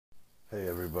Hey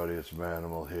everybody, it's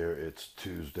Manimal here. It's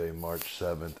Tuesday, March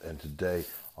 7th, and today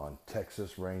on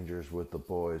Texas Rangers with the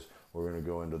Boys, we're going to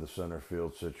go into the center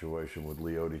field situation with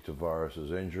Leody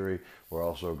Tavares' injury. We're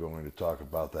also going to talk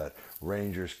about that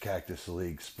Rangers Cactus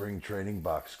League spring training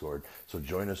box score. So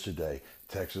join us today,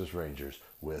 Texas Rangers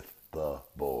with the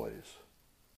Boys.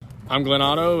 I'm Glenn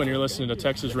Otto, and you're listening to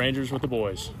Texas Rangers with the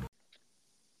Boys.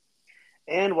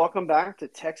 And welcome back to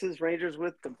Texas Rangers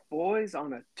with the Boys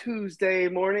on a Tuesday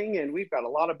morning. And we've got a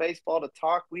lot of baseball to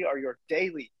talk. We are your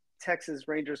daily Texas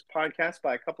Rangers podcast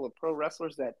by a couple of pro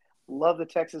wrestlers that love the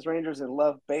Texas Rangers and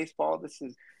love baseball. This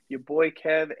is your boy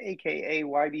Kev, a.k.a.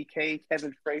 YBK,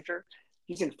 Kevin Frazier.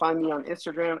 You can find me on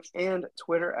Instagram and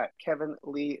Twitter at Kevin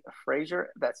Lee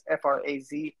Frazier. That's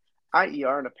Frazier.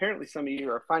 And apparently some of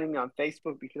you are finding me on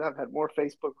Facebook because I've had more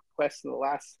Facebook requests in the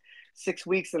last 6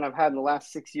 weeks than I've had in the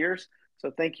last 6 years. So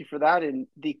thank you for that. And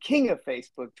the king of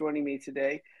Facebook joining me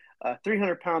today,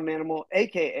 300-pound Manimal,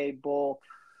 a.k.a. Bull.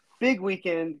 Big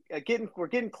weekend. We're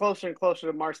getting closer and closer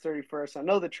to March 31st. I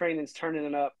know the training's turning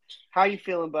it up. How you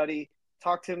feeling, buddy?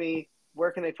 Talk to me. Where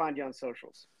can they find you on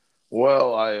socials?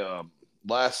 Well,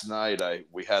 last night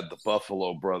we had the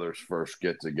Buffalo brothers first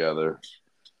get together,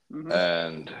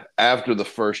 and after the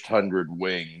first 100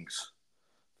 wings,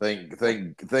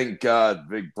 thank God,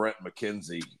 Big Brent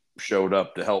McKenzie showed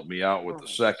up to help me out with the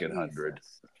second 100.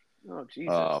 Oh,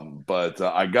 Jesus. But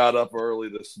I got up early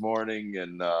this morning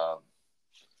and got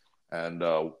on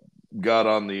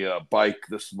the bike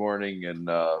this morning and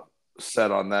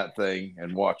sat on that thing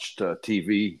and watched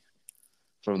TV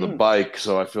from the bike.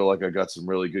 So I feel like I got some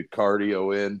really good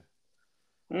cardio in.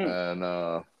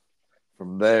 And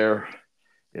from there,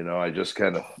 I just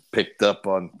kind of picked up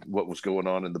on what was going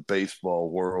on in the baseball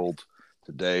world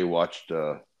today, watched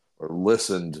or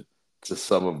listened to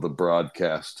some of the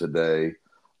broadcasts today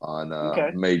on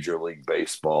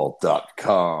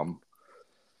MajorLeagueBaseball.com.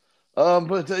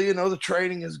 But the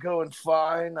training is going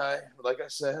fine. Like I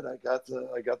said, I got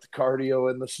the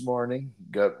cardio in this morning.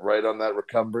 Got right on that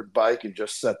recumbent bike and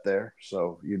just sat there.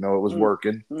 So it was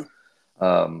working.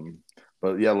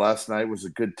 But yeah, last night was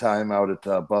a good time out at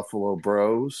Buffalo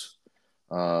Bros.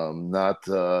 Not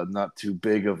too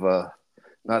big of a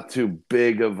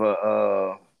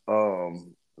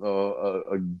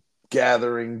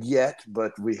gathering yet,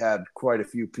 but we had quite a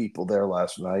few people there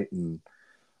last night, and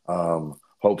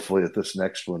hopefully at this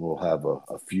next one we'll have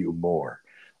a few more.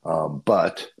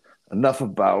 But enough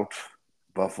about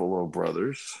Buffalo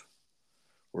Brothers.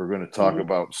 We're going to talk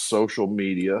about social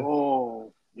media.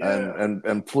 Oh, yeah.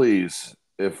 And please,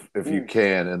 if you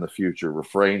can in the future,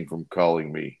 refrain from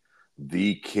calling me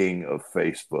the king of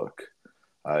Facebook.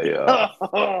 I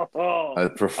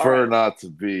prefer not to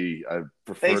be. I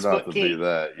prefer Facebook not to king. be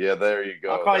that. Yeah, there you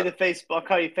go. I'll call you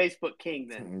Facebook King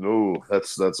then. No,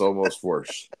 that's almost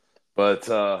worse. But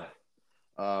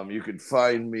you can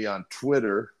find me on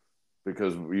Twitter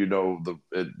because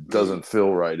it doesn't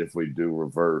feel right if we do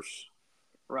reverse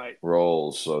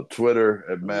roles. So Twitter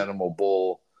at Manimal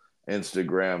Bull,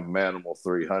 Instagram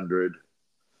Manimal300.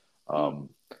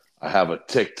 I have a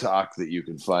TikTok that you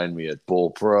can find me at Bull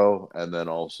Pro, and then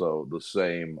also the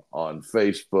same on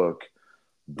Facebook,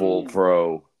 Bull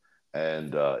Pro.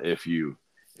 And if you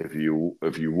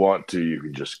want to, you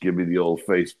can just give me the old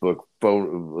Facebook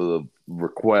phone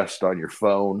request on your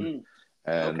phone,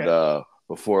 and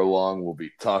before long we'll be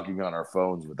talking on our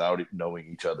phones without knowing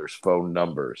each other's phone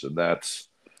numbers, and that's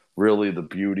really the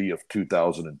beauty of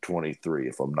 2023,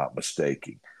 if I'm not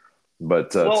mistaken.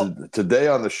 But today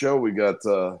on the show we got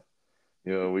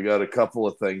we got a couple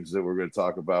of things that we're going to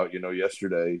talk about.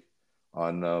 Yesterday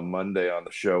on Monday on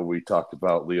the show, we talked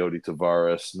about Leody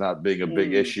Tavares not being a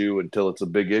big issue until it's a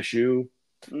big issue.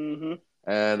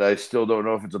 And I still don't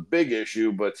know if it's a big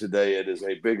issue, but today it is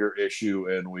a bigger issue,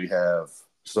 and we have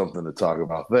something to talk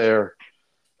about there.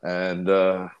 And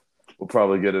we'll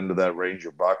probably get into that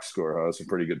Ranger box score. Huh? Some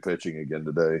pretty good pitching again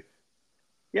today.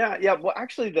 Yeah. Well,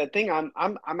 actually, the thing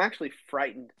I'm actually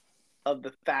frightened of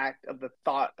the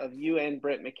thought of you and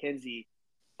Brent McKenzie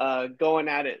going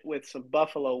at it with some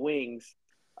buffalo wings.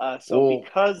 That's a lot.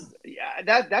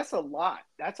 That's a lot.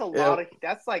 That's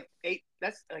like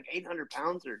 800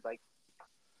 pounds or like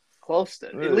close to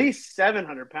at least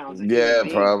 700 pounds. Yeah,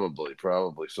 probably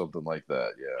something like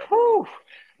that. Yeah. Whew,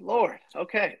 Lord.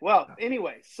 Okay. Well,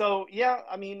 anyway, so yeah,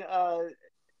 I mean,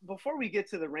 before we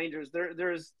get to the Rangers,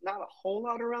 there's not a whole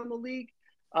lot around the league,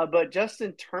 but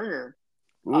Justin Turner.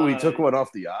 Ooh, he took one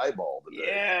off the eyeball today.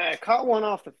 Yeah, caught one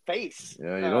off the face.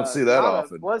 Yeah, you don't see that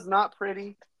often. Was not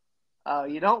pretty.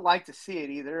 You don't like to see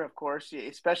it either, of course,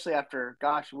 especially after,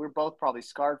 we're both probably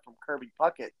scarred from Kirby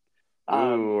Puckett Ooh,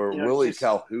 or Willie Just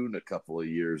Calhoun a couple of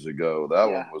years ago. That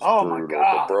one yeah. was Oh my brutal. The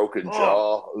God. broken Oh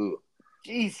jaw. Ooh.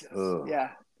 Jesus. Ugh. Yeah,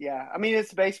 yeah. I mean,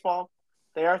 it's baseball.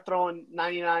 They are throwing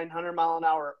 99,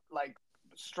 100-mile-an-hour like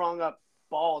strung up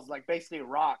balls, like basically a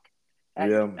rock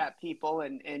Yeah. at people,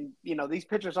 and these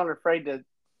pitchers aren't afraid to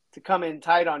come in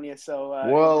tight on you. So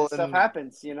Well, this stuff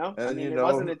happens. I and mean, it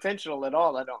wasn't intentional at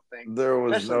all. I don't think, there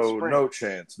was especially in spring. no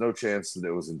chance that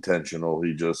it was intentional.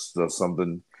 He just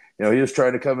something. He was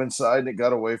trying to come inside and it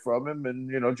got away from him.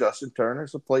 And Justin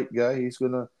Turner's a plate guy. He's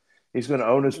gonna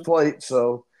own his Mm-hmm. plate.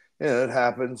 So it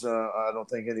happens. I don't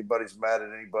think anybody's mad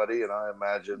at anybody, and I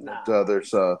imagine that No.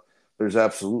 there's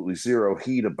absolutely zero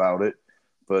heat about it.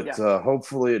 But Yeah.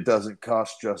 hopefully it doesn't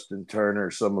cost Justin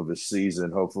Turner some of his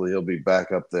season. Hopefully he'll be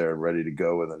back up there and ready to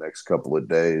go in the next couple of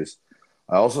days.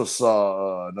 I also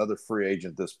saw another free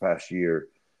agent this past year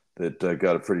that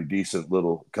got a pretty decent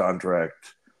little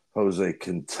contract. Jose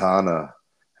Quintana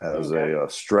has Okay. a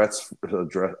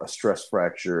stress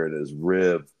fracture in his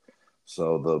rib,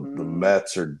 so the Mm.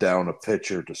 Mets are down a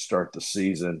pitcher to start the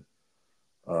season,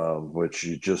 which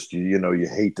you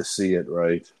hate to see it,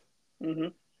 right? Mm-hmm.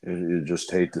 You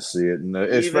just hate to see it, and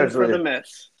Even for the especially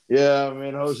Mets. yeah. I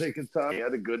mean, Jose Quintana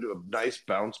had a nice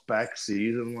bounce back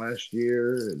season last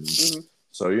year, and Mm-hmm.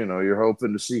 so you're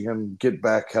hoping to see him get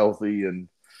back healthy, and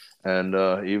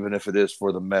even if it is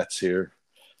for the Mets here.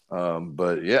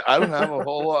 But yeah, I don't have a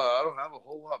whole lot. I don't have a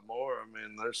whole lot more. I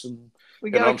mean, there's some. We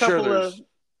got a I'm sure couple of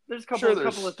there's sure a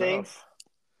there's couple of things. stuff,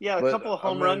 Yeah, a but couple of I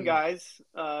home run mean, guys,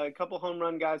 a couple home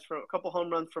run guys from a couple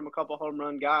home runs from a couple home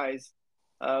run guys.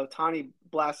 Tani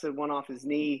blasted one off his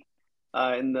knee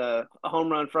in a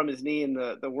home run from his knee in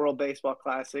the World Baseball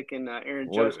Classic, and Aaron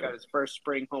what Judge got his first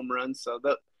spring home run. So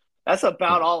that's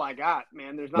about all I got,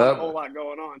 man. There's not a whole that lot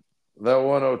going on. that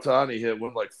one Otani hit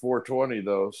went like 420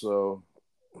 though. So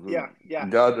Yeah, yeah,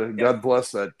 yeah, God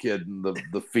bless that kid and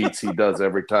the feats he does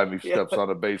every time he yeah. steps on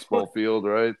a baseball field,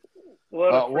 right?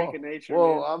 What a freak of Well, nature,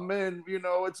 man. I mean,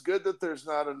 it's good that there's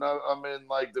not enough. I mean,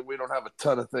 like that we don't have a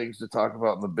ton of things to talk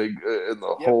about in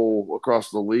the Yep. whole across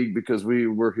the league because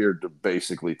we're here to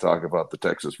basically talk about the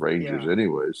Texas Rangers, Yeah.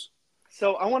 anyways.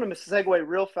 So I want to segue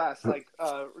real fast. Like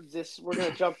we're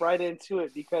gonna jump right into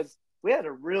it because we had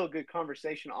a real good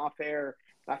conversation off air.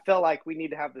 I felt like we need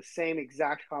to have the same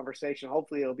exact conversation.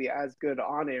 Hopefully, it'll be as good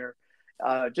on air.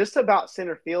 Just about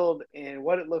center field and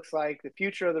what it looks like, the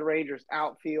future of the Rangers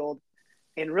outfield,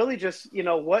 and really just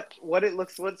what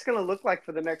it's going to look like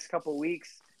for the next couple of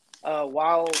weeks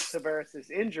while Tavares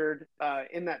is injured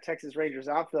in that Texas Rangers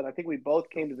outfield. I think we both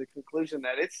came to the conclusion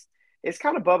that it's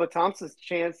kind of Bubba Thompson's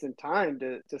chance and time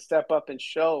to step up and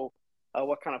show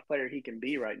what kind of player he can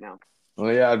be right now.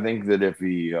 Well, yeah, I think that if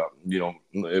he,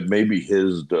 it may be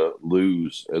his to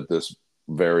lose at this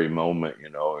very moment,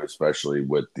 especially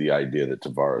with the idea that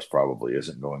Tavares probably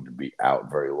isn't going to be out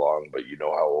very long, but you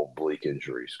know how oblique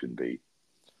injuries can be.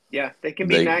 Yeah, they can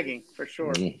be nagging for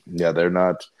sure. Yeah, they're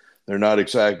not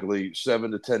exactly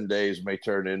 7 to 10 days may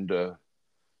turn into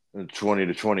 20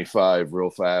 to 25 real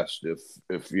fast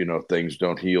if things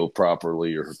don't heal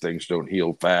properly or things don't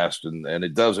heal fast, and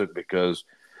it doesn't because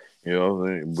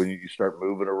when you start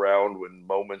moving around when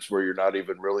moments where you're not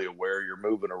even really aware you're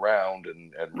moving around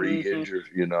and re-injure,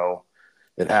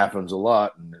 it happens a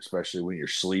lot, and especially when you're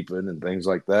sleeping and things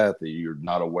like that you're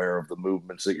not aware of the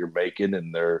movements that you're making,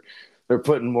 and they're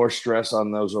putting more stress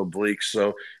on those obliques.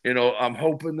 So, I'm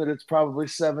hoping that it's probably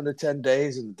 7 to 10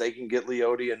 days and that they can get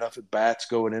Leote enough at bats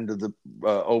going into the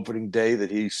opening day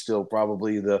that he's still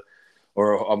probably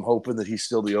I'm hoping that he's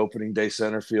still the opening day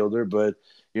center fielder. But,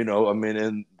 I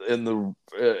mean, in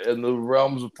the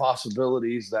realms of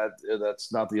possibilities,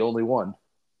 that's not the only one.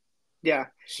 Yeah.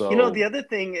 So, the other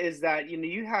thing is that,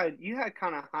 you had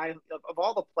kind of high of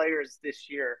all the players this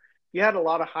year, you had a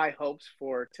lot of high hopes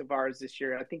for Tavares this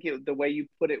year. I think the way you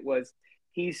put it was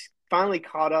he's finally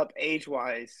caught up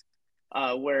age-wise,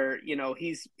 where,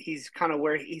 he's kind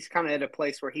of at a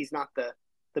place where he's not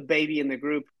the baby in the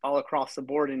group all across the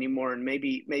board anymore. And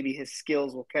maybe his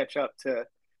skills will catch up. So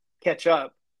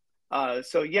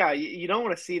yeah, you don't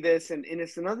want to see this. And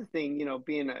it's another thing,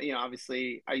 being,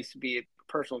 obviously I used to be a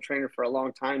personal trainer for a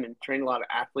long time and train a lot of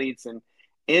athletes, and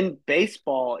in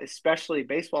baseball, especially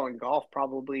baseball and golf,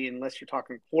 probably, unless you're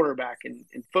talking quarterback in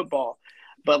football,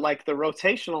 but like the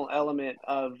rotational element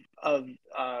of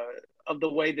the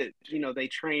way that, they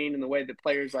train and the way that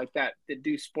players like that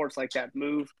do sports like that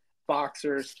move,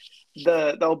 boxers,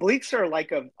 the obliques are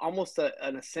like almost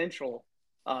an essential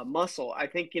muscle. I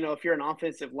think, if you're an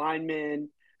offensive lineman,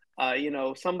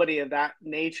 somebody of that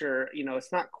nature,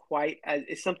 it's not quite as,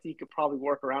 it's something you could probably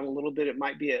work around a little bit. It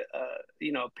might be a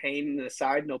pain in the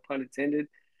side, no pun intended.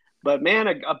 But man,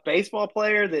 a baseball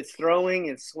player that's throwing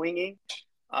and swinging,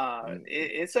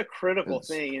 it's a critical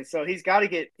thing. And so I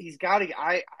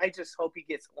just hope he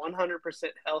gets 100%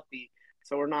 healthy.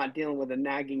 So we're not dealing with a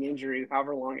nagging injury,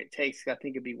 however long it takes. I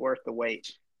think it'd be worth the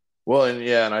wait. Well,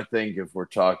 and I think if we're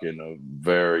talking a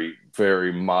very,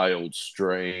 very mild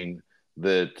strain,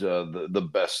 that the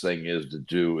best thing is to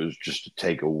do is just to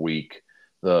take a week,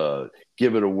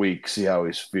 give it a week, see how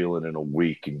he's feeling in a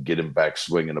week, and get him back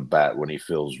swinging a bat when he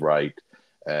feels right.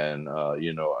 And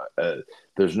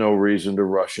there's no reason to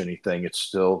rush anything. It's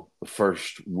still the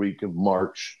first week of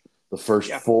March. The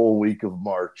first full week of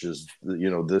March is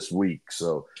this week,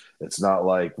 so it's not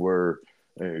like we're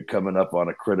coming up on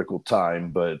a critical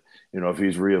time. But if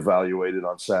he's reevaluated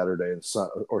on Saturday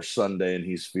or Sunday and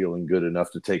he's feeling good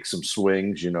enough to take some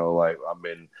swings, I'm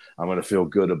going to feel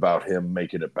good about him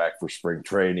making it back for spring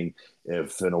training.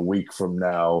 If in a week from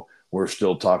now we're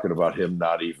still talking about him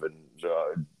not even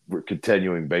we're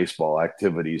continuing baseball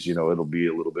activities, it'll be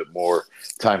a little bit more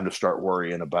time to start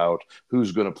worrying about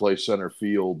who's going to play center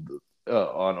field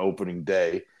on opening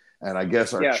day. And I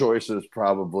guess our choice is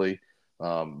probably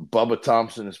Bubba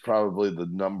Thompson is probably the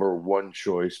number one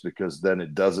choice, because then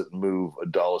it doesn't move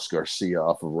Adolis Garcia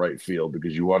off of right field,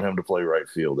 because you want him to play right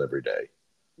field every day.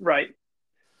 Right.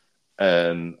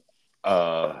 And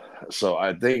so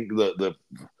I think the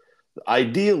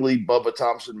ideally Bubba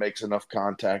Thompson makes enough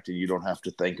contact and you don't have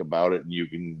to think about it, and you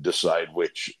can decide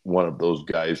which one of those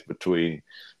guys between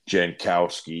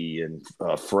Jankowski and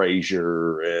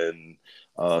Frazier and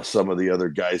some of the other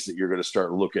guys that you're going to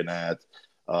start looking at,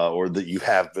 or that you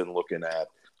have been looking at,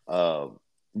 are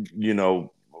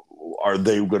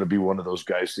they going to be one of those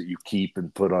guys that you keep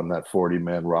and put on that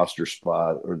 40-man roster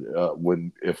spot, or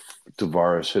if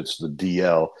Tavares hits the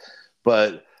DL?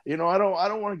 But I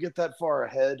don't want to get that far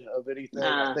ahead of anything.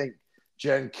 I think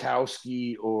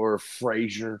Jankowski or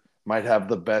Frazier might have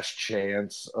the best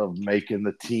chance of making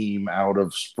the team out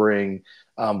of spring.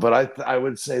 But I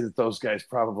would say that those guys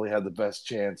probably have the best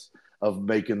chance of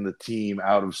making the team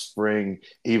out of spring,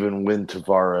 even when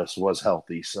Tavares was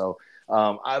healthy. So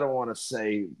I don't want to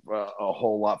say a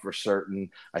whole lot for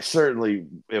certain. I certainly,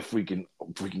 if we can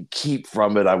keep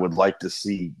from it, I would like to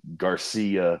see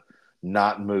Garcia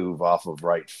not move off of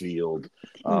right field.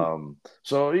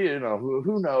 So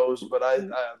who knows? But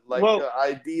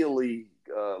ideally,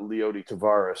 Leody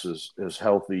Tavares is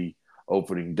healthy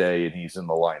opening day and he's in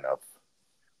the lineup.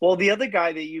 Well, the other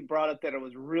guy that you brought up that it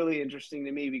was really interesting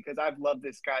to me, because I've loved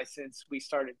this guy since we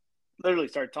started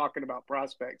talking about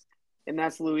prospects, and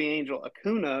that's Louis Angel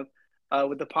Acuna,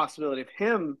 with the possibility of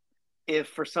him, if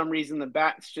for some reason the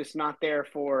bat's just not there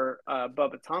for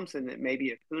Bubba Thompson, that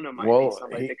maybe Acuna might be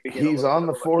somebody that could get he's on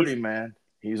the 40-man.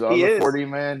 He's on the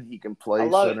 40-man. He can play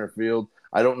center field.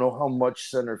 I don't know how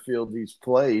much center field he's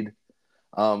played,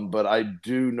 but I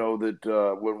do know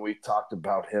that when we talked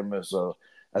about him as a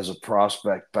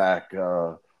prospect back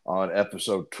on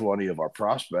episode 20 of our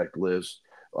prospect list,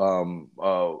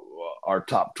 our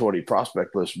top 20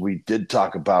 prospect list, we did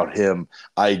talk about him.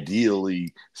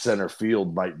 Ideally, center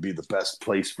field might be the best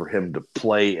place for him to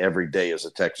play every day as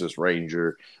a Texas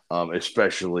Ranger,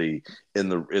 especially in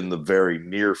the very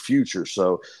near future.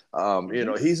 So,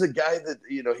 he's a guy that,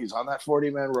 he's on that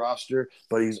 40-man roster,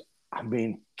 but he's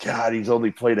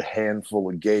only played a handful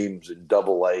of games in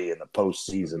Double-A in the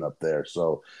postseason up there.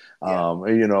 So,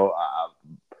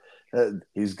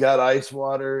 he's got ice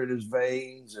water in his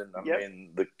veins, and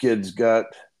the kid's got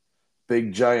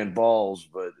big giant balls,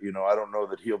 but I don't know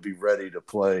that he'll be ready to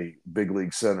play big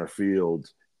league center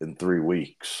field in 3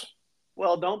 weeks.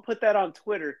 Well, don't put that on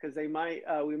Twitter, because we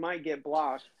might get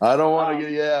blocked. I don't want to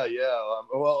get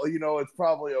well, it's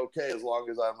probably okay as long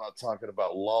as I'm not talking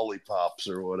about lollipops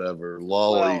or whatever.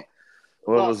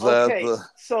 Okay.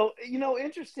 So,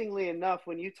 interestingly enough,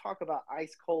 when you talk about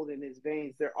ice cold in his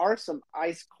veins, there are some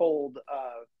ice cold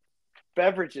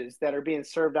beverages that are being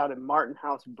served out at Martin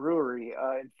House Brewery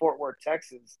in Fort Worth,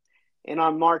 Texas. And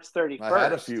on March 31st. I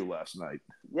had a few last night.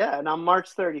 Yeah, and on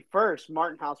March 31st,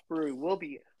 Martin House Brewery will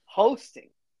be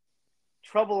hosting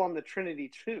Trouble on the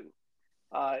Trinity 2.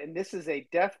 And this is a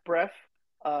Death Breath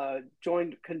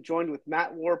conjoined with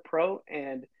Matt War Pro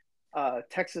and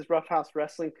Texas Roughhouse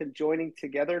Wrestling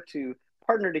to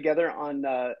partner together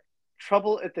on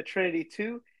Trouble at the Trinity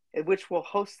 2, in which will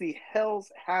host the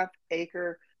Hell's Half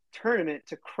Acre tournament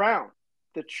to crown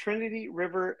the Trinity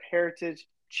River Heritage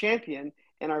Champion.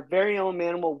 And our very own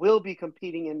Manimal will be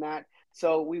competing in that.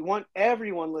 So we want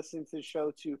everyone listening to the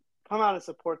show to come out and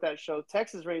support that show.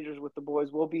 Texas Rangers with the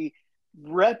Boys will be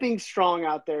repping strong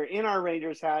out there in our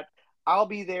Rangers hat. I'll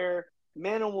be there.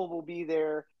 Manimal will be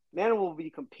there. Manimal will be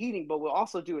competing, but we'll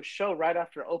also do a show right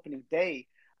after opening day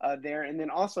there. And then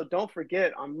also don't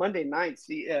forget on Monday nights,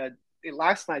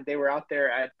 last night they were out there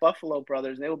at Buffalo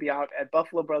Brothers. They will be out at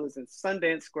Buffalo Brothers in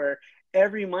Sundance Square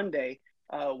every Monday,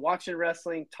 watching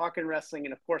wrestling, talking wrestling,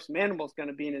 and of course Manimal's going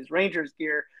to be in his Rangers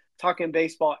gear, talking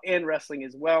baseball and wrestling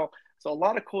as well. So a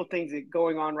lot of cool things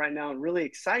going on right now, and really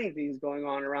exciting things going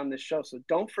on around this show. So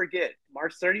don't forget,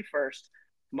 March 31st,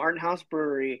 Martin House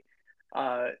Brewery.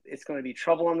 It's going to be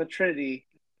Trouble on the Trinity,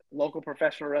 local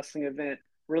professional wrestling event.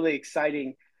 Really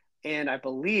exciting. And I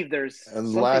believe there's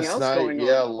something else going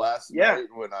on. Last night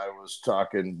when I was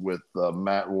talking with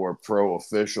Matt War Pro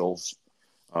officials,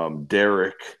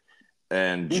 Derek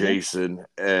and Jason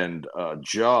and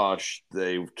Josh,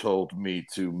 they told me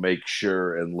to make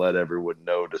sure and let everyone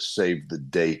know to save the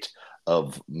date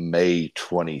of May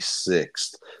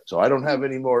 26th. So I don't have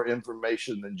any more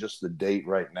information than just the date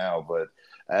right now, but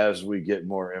as we get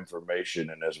more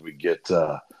information and as we get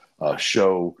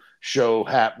show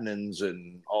happenings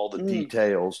and all the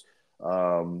details,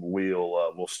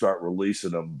 we'll start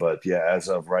releasing them. But yeah, as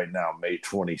of right now, May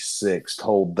 26th,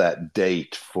 hold that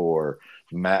date for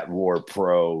Matt War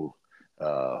Pro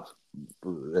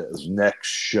next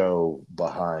show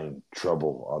behind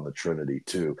Trouble on the Trinity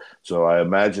 2. So I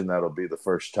imagine that'll be the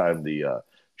first time the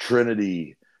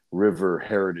Trinity River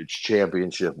Heritage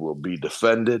Championship will be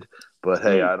defended. But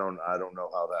hey, I don't know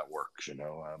how that works. I'm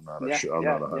not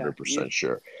 100%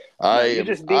 sure. I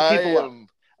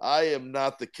am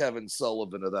not the Kevin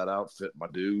Sullivan of that outfit, my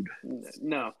dude.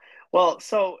 No. Well,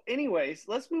 so anyways,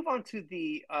 let's move on to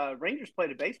the Rangers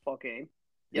played a baseball game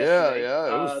yesterday. Yeah,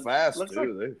 it was fast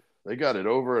too. They got it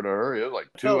over in a hurry. It was like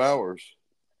 2 hours.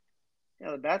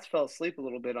 Yeah, the bats fell asleep a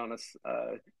little bit on us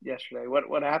yesterday.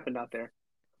 What happened out there?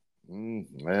 Man,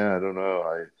 I don't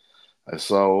know. I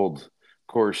saw old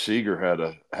Corey Seager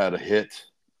had a hit,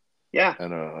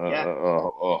 and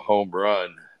a home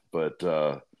run, but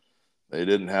they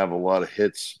didn't have a lot of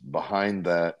hits behind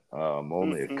that.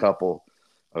 Only a couple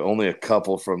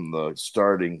from the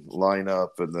starting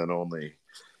lineup, and then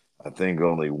I think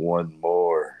only one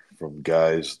more from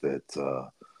guys that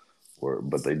were.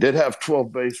 But they did have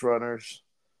 12 base runners.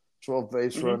 12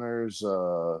 base runners.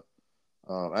 12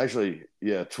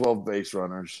 base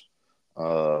runners.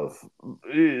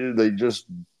 They just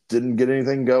didn't get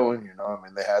anything going.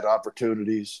 They had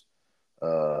opportunities.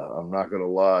 I'm not going to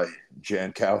lie.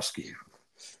 Jankowski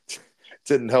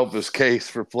didn't help his case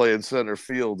for playing center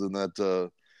field in that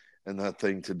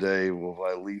thing today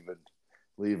by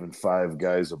leaving 5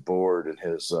 guys aboard in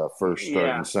his first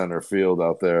start in center field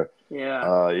out there.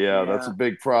 That's a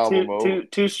big problem.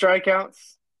 Two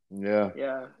strikeouts. Yeah.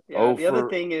 The other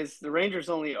thing is the Rangers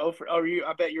only 0 for. Oh,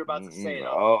 I bet you're about to say it.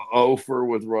 0 for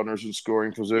with runners in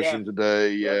scoring position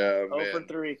today. Yeah, 0 for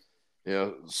 3. Yeah,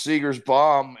 Seager's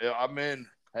bomb.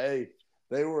 Hey,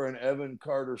 they were an Evan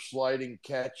Carter sliding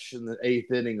catch in the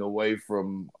 8th inning away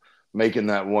from making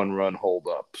that 1-run hold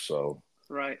up. So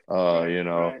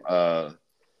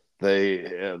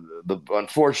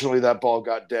unfortunately that ball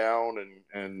got down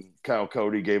and Kyle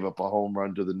Cody gave up a home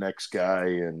run to the next guy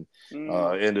and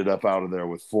ended up out of there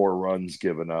with 4 runs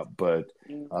given up. But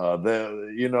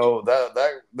that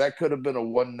could have been a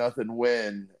 1-0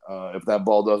 win if that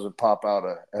ball doesn't pop out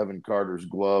of Evan Carter's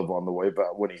glove on the way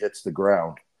back when he hits the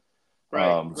ground.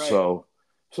 So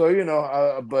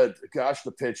but gosh,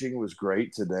 the pitching was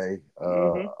great today.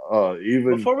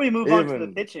 Even before we move on to the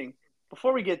pitching.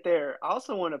 Before we get there, I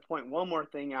also want to point one more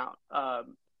thing out.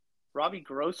 Robbie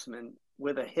Grossman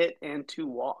with a hit and 2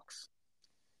 walks.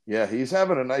 Yeah, he's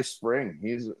having a nice spring.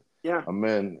 We're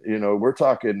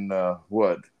talking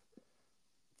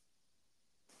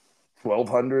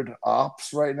 1,200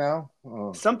 ops right now.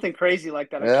 Something crazy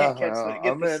like that. I can't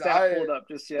get the stat pulled up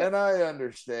just yet. And I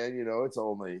understand, it's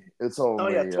only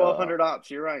 1,200 ops.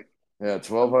 You're right. Yeah,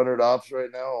 1,200 ops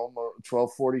right now, almost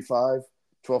 1,245,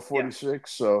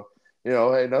 1,246. So.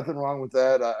 Hey, nothing wrong with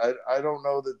that. I don't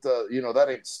know that that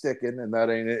ain't sticking, and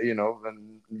that ain't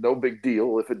and no big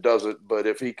deal if it doesn't. But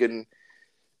if he can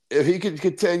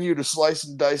continue to slice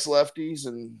and dice lefties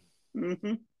and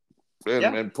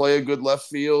play a good left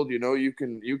field, you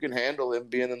can handle him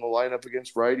being in the lineup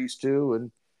against righties too.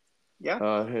 And don't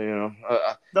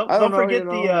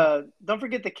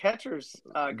forget the catchers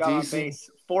got on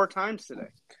base 4 times today.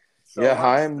 So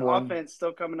offense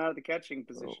still coming out of the catching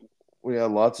position. We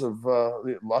had lots of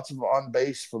on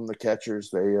base from the catchers.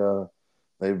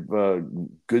 They've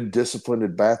good disciplined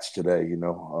at bats today.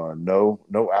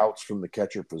 No outs from the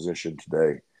catcher position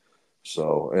today.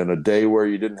 So in a day where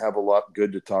you didn't have a lot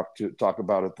good to talk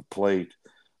about at the plate,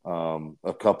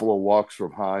 a couple of walks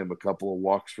from Heim, a couple of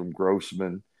walks from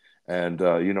Grossman, And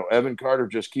Evan Carter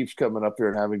just keeps coming up here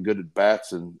and having good at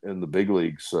bats in the big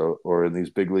leagues, or in these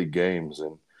big league games.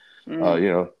 And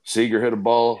Seager hit a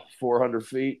ball 400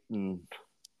 feet, and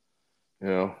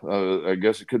I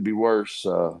guess it could be worse.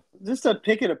 Just to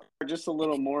pick it apart just a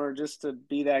little more, just to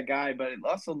be that guy. But it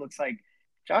also looks like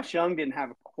Josh Young didn't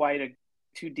have quite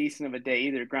too decent of a day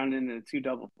either, grounded into 2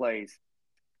 double plays.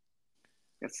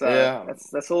 It's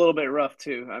that's a little bit rough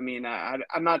too. I mean,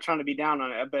 I'm not trying to be down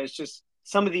on it, but it's just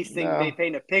some of these things they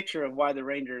paint a picture of why the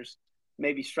Rangers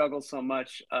maybe struggle so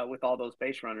much with all those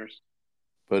base runners.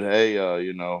 But hey,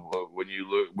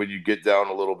 when you get down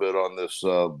a little bit on this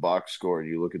box score and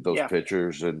you look at those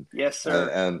pitchers, and yes,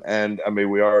 sir, and I mean,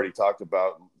 we already talked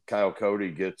about Kyle Cody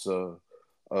gets a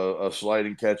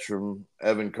sliding catch from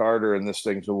Evan Carter, and this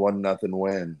thing's a 1-0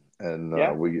 win, and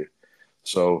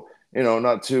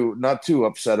not too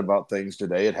upset about things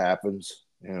today. It happens,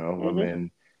 I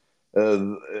mean,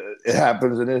 it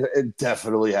happens, and it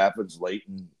definitely happens late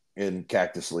in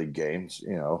Cactus League games.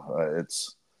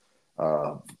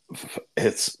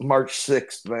 It's March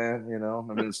 6th, man. I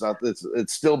mean,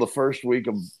 it's still the first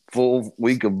full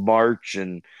week of March,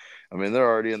 and I mean, they're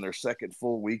already in their second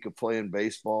full week of playing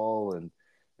baseball, and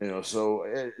so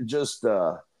it just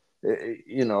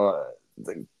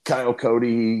Kyle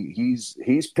Cody,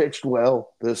 he's pitched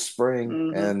well this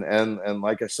spring, and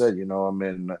like I said, I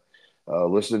mean,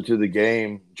 listening to the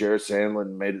game, Jarrett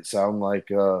Sandlin made it sound like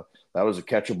that was a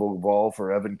catchable ball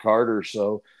for Evan Carter.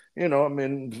 So I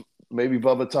mean, maybe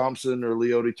Bubba Thompson or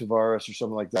Leody Tavares or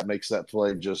something like that makes that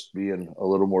play, just being a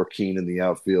little more keen in the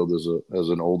outfield as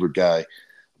an older guy.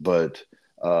 But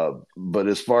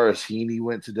as far as Heaney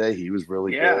went today, he was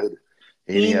really good.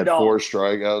 Heaney had 4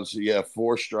 strikeouts. Yeah,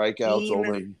 4 strikeouts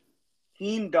only.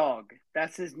 Heen Dog.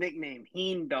 That's his nickname.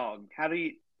 Heen Dog. How do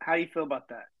you feel about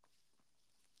that?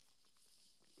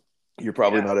 You're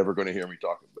probably not ever going to hear me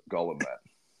call him that.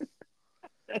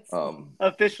 That's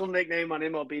official nickname on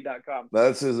MLB.com.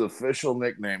 That's his official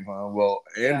nickname, huh? Well,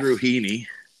 Andrew Heaney.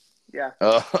 Yeah.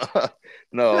 But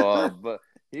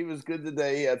he was good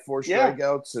today. He had 4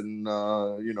 strikeouts and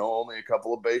only a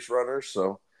couple of base runners,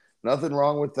 so nothing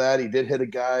wrong with that. He did hit a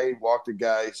guy, walked a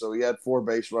guy, so he had 4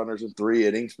 base runners in 3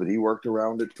 innings, but he worked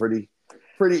around it pretty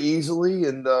easily.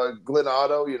 And Glenn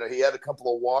Otto, he had a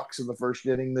couple of walks in the first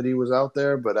inning that he was out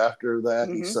there, but after that,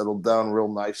 he settled down real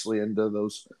nicely into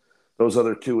those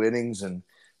other 2 innings, and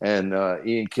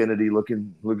Ian Kennedy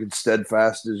looking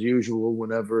steadfast as usual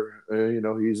whenever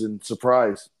he's in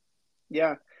surprise.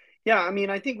 Yeah. I mean,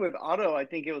 I think with Otto, I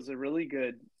think it was a really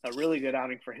good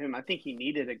outing for him. I think he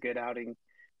needed a good outing,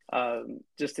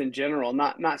 just in general.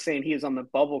 Not saying he was on the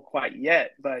bubble quite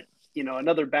yet, but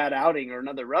another bad outing or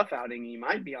another rough outing, he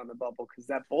might be on the bubble, because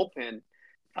that bullpen.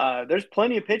 There's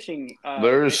plenty of pitching.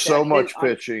 There's so much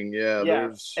pitching.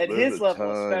 There's his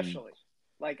level, especially.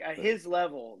 Like at his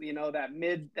level,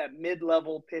 that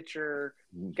mid-level pitcher,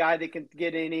 guy that can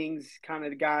get innings, kind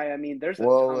of guy. I mean, there's a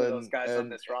ton of those guys on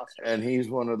this roster. And he's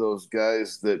one of those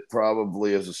guys that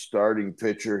probably as a starting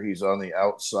pitcher, he's on the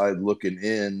outside looking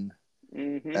in.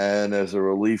 And as a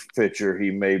relief pitcher,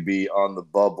 he may be on the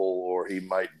bubble, or he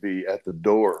might be at the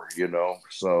door,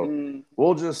 So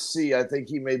we'll just see. I think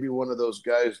he may be one of those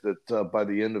guys that by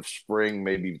the end of spring,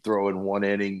 maybe throw in 1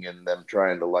 inning and them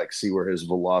trying to see where his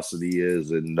velocity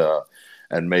is,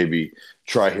 and maybe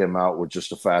try him out with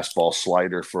just a fastball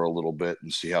slider for a little bit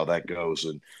and see how that goes,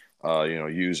 and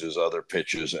use his other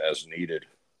pitches as needed.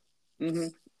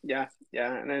 Yeah.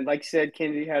 And then, like you said,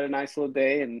 Kennedy had a nice little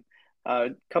day, and a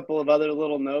couple of other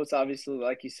little notes. Obviously,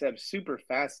 like you said, super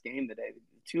fast game today.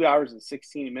 2 hours and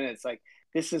 16 minutes. Like,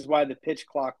 this is why the pitch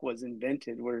clock was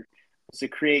invented, to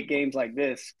create games like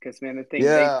this. Because, man, they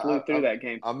flew through that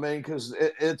game. I mean, because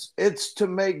it's to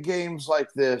make games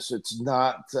like this. It's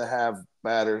not to have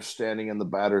batters standing in the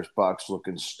batter's box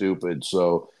looking stupid.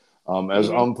 So, as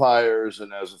umpires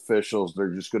and as officials,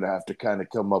 they're just going to have to kind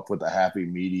of come up with a happy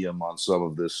medium on some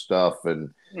of this stuff, and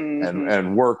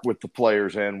work with the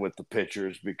players and with the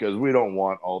pitchers, because we don't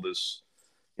want all this,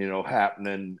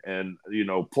 happening. And,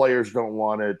 players don't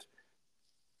want it.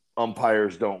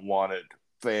 Umpires don't want it.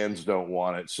 Fans don't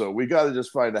want it. So we got to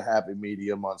just find a happy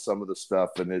medium on some of the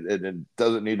stuff. And it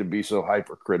doesn't need to be so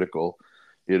hypercritical.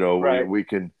 Right.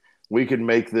 We can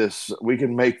make this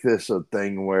a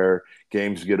thing where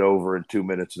games get over in 2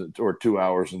 minutes or 2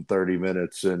 hours and 30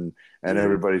 minutes, and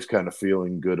everybody's kind of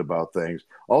feeling good about things.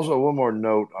 Also, one more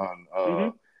note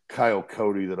on Kyle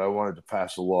Cody that I wanted to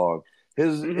pass along.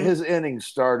 His inning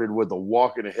started with a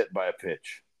walk and a hit by a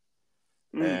pitch.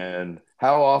 And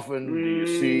how often do you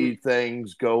see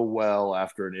things go well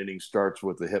after an inning starts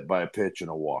with a hit by a pitch and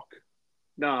a walk?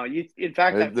 No, in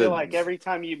fact, I It, feel it, like every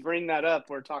time you bring that up,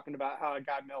 we're talking about how a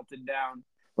guy melted down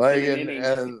like in an inning.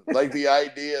 and like the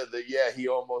idea that he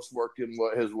almost worked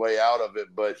his way out of it,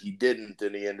 but he didn't,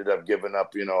 and he ended up giving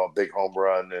up, a big home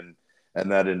run,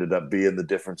 and that ended up being the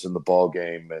difference in the ball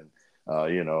game. And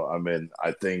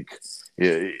I think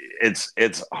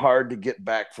it's hard to get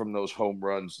back from those home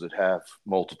runs that have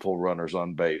multiple runners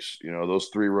on base. Those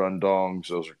 3-run dongs,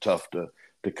 those are tough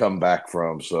to come back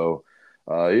from. So,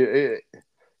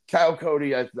 Kyle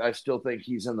Cody, I still think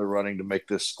he's in the running to make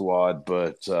this squad,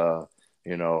 but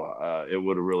it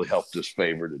would have really helped his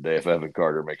favor today if Evan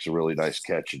Carter makes a really nice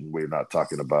catch, and we're not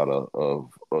talking about a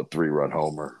 3-run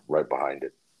homer right behind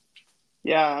it.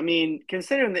 Yeah, I mean,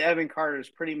 considering that Evan Carter's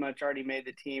pretty much already made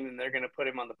the team and they're going to put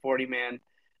him on the 40-man,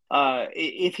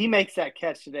 if he makes that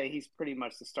catch today, he's pretty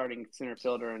much the starting center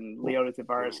fielder, and Leody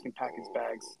Tavares can pack his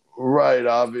bags. Right.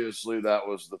 Obviously, that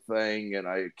was the thing, and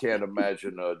I can't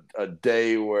imagine a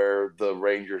day where the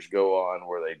Rangers go on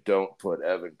where they don't put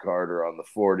Evan Carter on the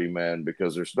 40-man,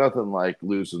 because there's nothing like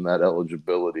losing that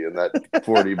eligibility and that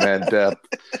 40-man depth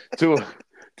to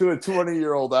a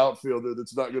 20-year-old outfielder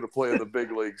that's not going to play in the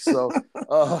big leagues. So,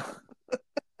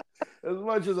 as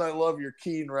much as I love your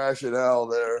keen rationale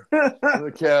there,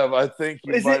 Kev, I think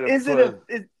you might have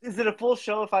is it a full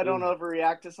show if I don't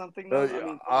overreact to something, though?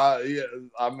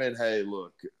 Hey,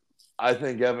 look, I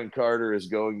think Evan Carter is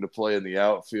going to play in the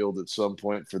outfield at some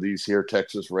point for these here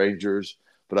Texas Rangers,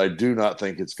 but I do not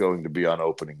think it's going to be on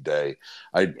opening day.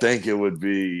 I think it would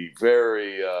be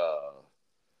very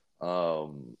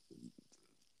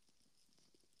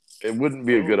it wouldn't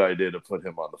be a good idea to put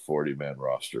him on the 40-man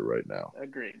roster right now.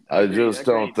 Agreed. I just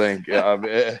don't think.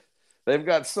 They've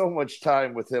got so much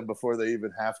time with him before they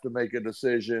even have to make a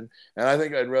decision, and I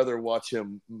think I'd rather watch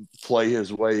him play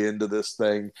his way into this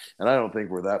thing. And I don't think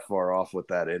we're that far off with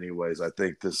that, anyways. I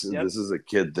think this is a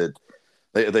kid that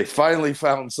they finally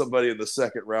found somebody in the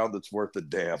second round that's worth a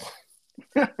damn.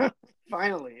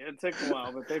 Finally, it took a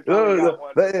while, but they finally got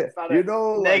one. It's not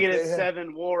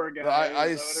 -7 WAR guy.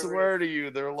 I swear to you,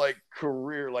 they're like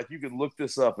career. Like, you can look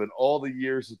this up. In all the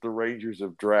years that the Rangers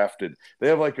have drafted, they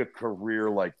have like a career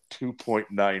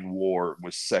 2.9 WAR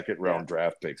with second round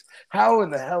draft picks. How in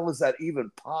the hell is that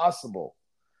even possible?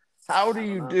 How do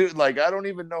you do? I don't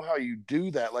even know how you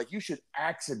do that. You should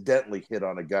accidentally hit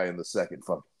on a guy in the second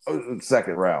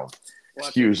round.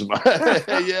 Excuse me.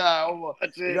 Yeah,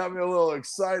 you got me a little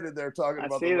excited there talking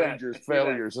about the Rangers'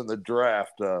 failures in the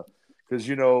draft. Because,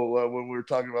 when we were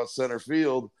talking about center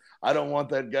field, I don't want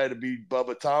that guy to be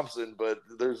Bubba Thompson, but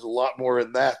there's a lot more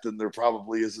in that than there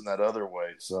probably is in that other way.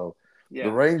 So the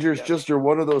Rangers just are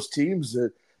one of those teams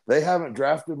that they haven't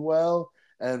drafted well.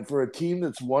 And for a team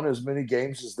that's won as many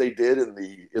games as they did in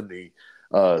the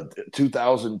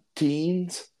 2000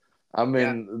 teens, I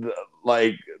mean,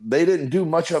 they didn't do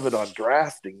much of it on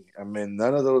drafting. I mean,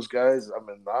 none of those guys. I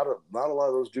mean, not a lot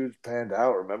of those dudes panned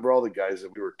out. Remember all the guys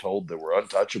that we were told that were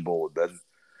untouchable, and then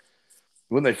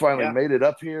when they finally made it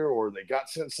up here or they got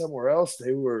sent somewhere else,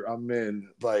 they were. I mean,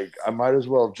 I might as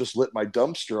well have just lit my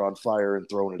dumpster on fire and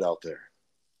thrown it out there.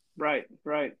 Right.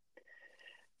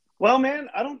 Well, man,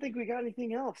 I don't think we got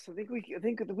anything else. I think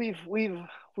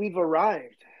we've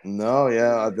arrived. No,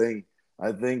 yeah,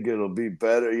 I think it'll be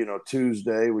better.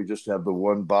 Tuesday, we just have the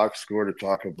one box score to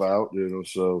talk about,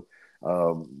 so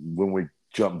when we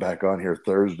jump back on here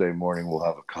Thursday morning, we'll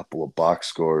have a couple of box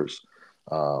scores.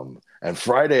 And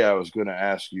Friday, I was going to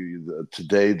ask you,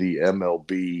 today the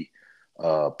MLB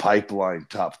pipeline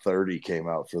top 30 came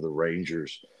out for the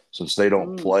Rangers. Since they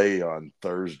don't play on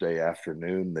Thursday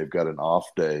afternoon, they've got an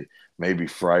off day. Maybe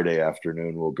Friday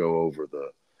afternoon, we'll go over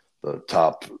the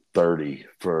top 30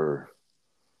 for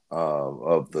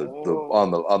of the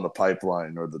on the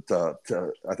pipeline, or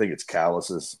I think it's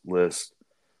Callus's list.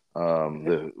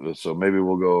 So maybe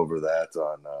we'll go over that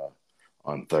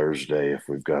on Thursday if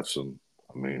we've got some.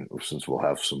 I mean, since we'll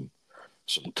have some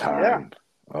time.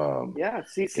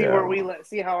 See where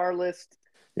see how our list.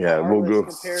 We'll go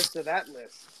compares to that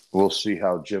list. We'll see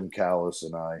how Jim Callis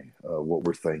and I what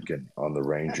we're thinking on the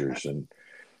Rangers. And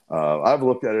I've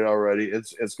looked at it already.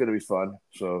 It's going to be fun.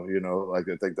 So, I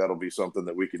think that'll be something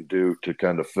that we can do to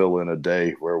kind of fill in a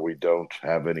day where we don't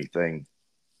have anything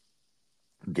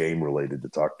game related to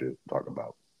talk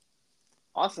about.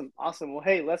 Awesome. Well,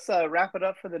 hey, let's wrap it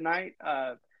up for the night.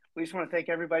 We just want to thank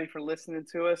everybody for listening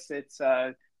to us. It's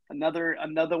another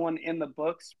one in the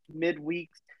books, midweek.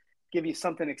 Give you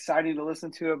something exciting to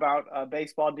listen to about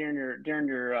baseball during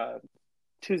your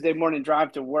Tuesday morning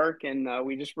drive to work. And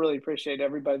we just really appreciate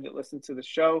everybody that listens to the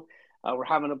show. We're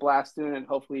having a blast doing it, and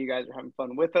hopefully you guys are having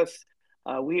fun with us.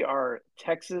 We are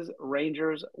Texas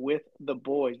Rangers with the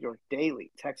Boys, your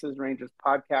daily Texas Rangers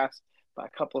podcast by a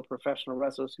couple of professional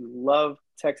wrestlers who love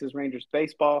Texas Rangers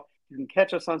baseball. You can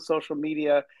catch us on social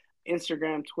media,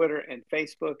 Instagram, Twitter, and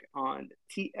Facebook on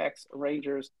TX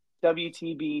Rangers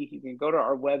WTB. You can go to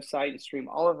our website and stream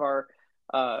all of our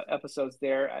episodes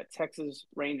there at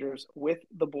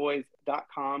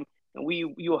texasrangerswiththeboys.com. And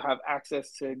you will have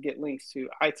access to get links to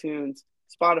iTunes,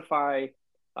 Spotify,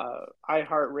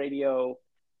 iHeartRadio,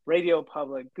 Radio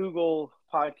Public, Google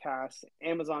Podcasts,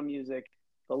 Amazon Music.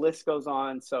 The list goes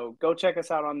on. So go check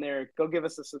us out on there. Go give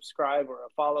us a subscribe or a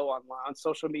follow on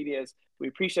social medias. We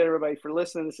appreciate everybody for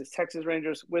listening. This is Texas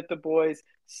Rangers with the Boys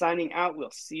signing out.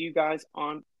 We'll see you guys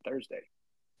on Thursday.